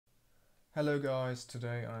Hello guys,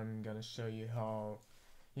 today I'm gonna show you how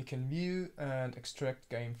you can view and extract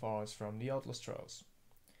game files from the Outlast Trials.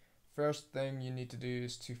 First thing you need to do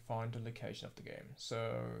is to find the location of the game.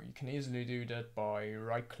 So you can easily do that by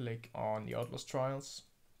right click on the Outlast Trials,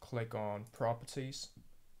 click on Properties,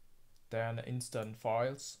 then Instant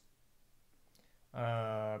Files,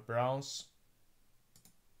 Browse,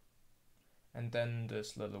 and then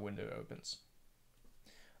this little window opens.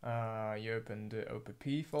 You open the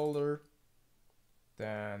OPP folder,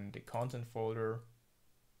 then the content folder,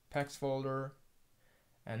 packs folder,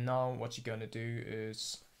 and now what you're gonna do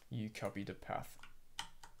is you copy the path.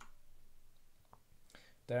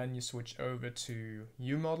 Then you switch over to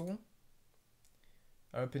UModel,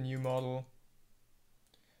 open UModel,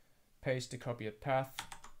 paste the copied path,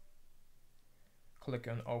 click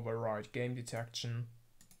on override game detection,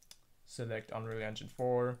 select Unreal Engine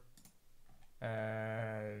 4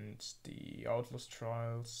 and the Outlast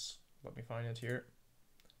Trials, let me find it here,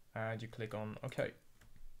 and you click on OK.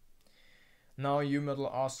 Now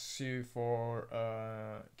UModel asks you for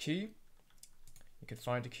a key. You can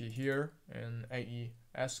find the key here in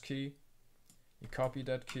AES key. You copy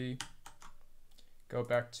that key, go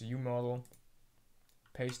back to UModel,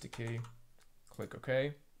 paste the key, click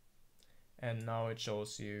OK, and now it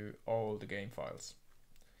shows you all the game files.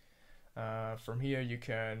 From here you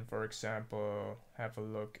can, for example, have a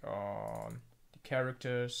look on the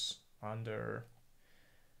characters, under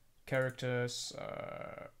characters,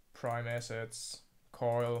 prime assets,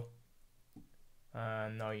 coil,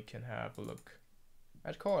 and now you can have a look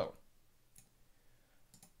at coil.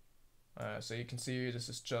 So you can see this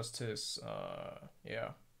is just his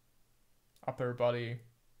upper body,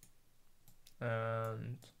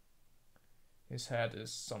 and his head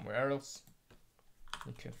is somewhere else.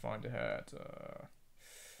 You can find the head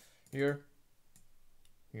here.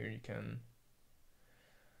 Here you can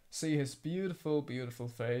see his beautiful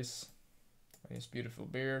face and his beautiful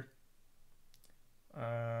beard.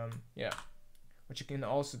 What you can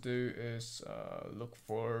also do is look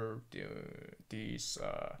for these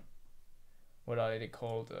what are they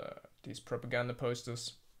called, these propaganda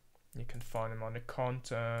posters. You can find them on the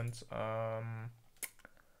content,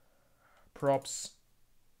 props,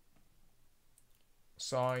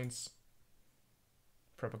 signs,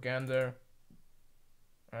 propaganda,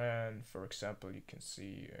 and for example you can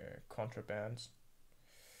see contraband,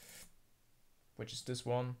 which is this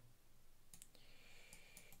one.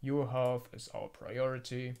 Your health is our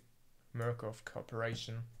priority, Murkoff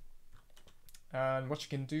Corporation. And what you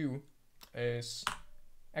can do is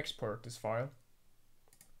export this file.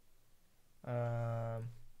 I'm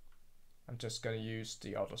just gonna use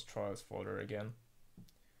the Outlast Trials folder again.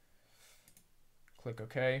 Click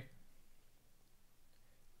OK.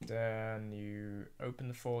 Then you open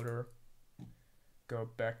the folder, go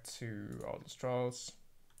back to Outlast Trials,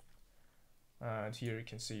 and here you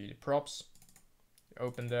can see the props.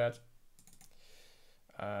 Open that,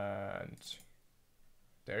 and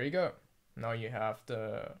there you go. Now you have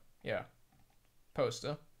the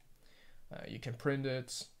poster. You can print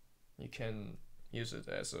it, you can use it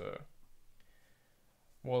as a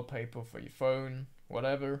wallpaper for your phone,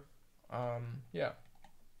 whatever.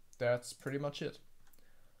 That's pretty much it.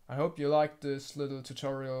 I hope you liked this little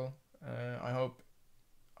tutorial. I hope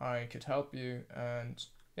I could help you, and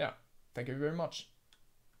yeah, thank you very much.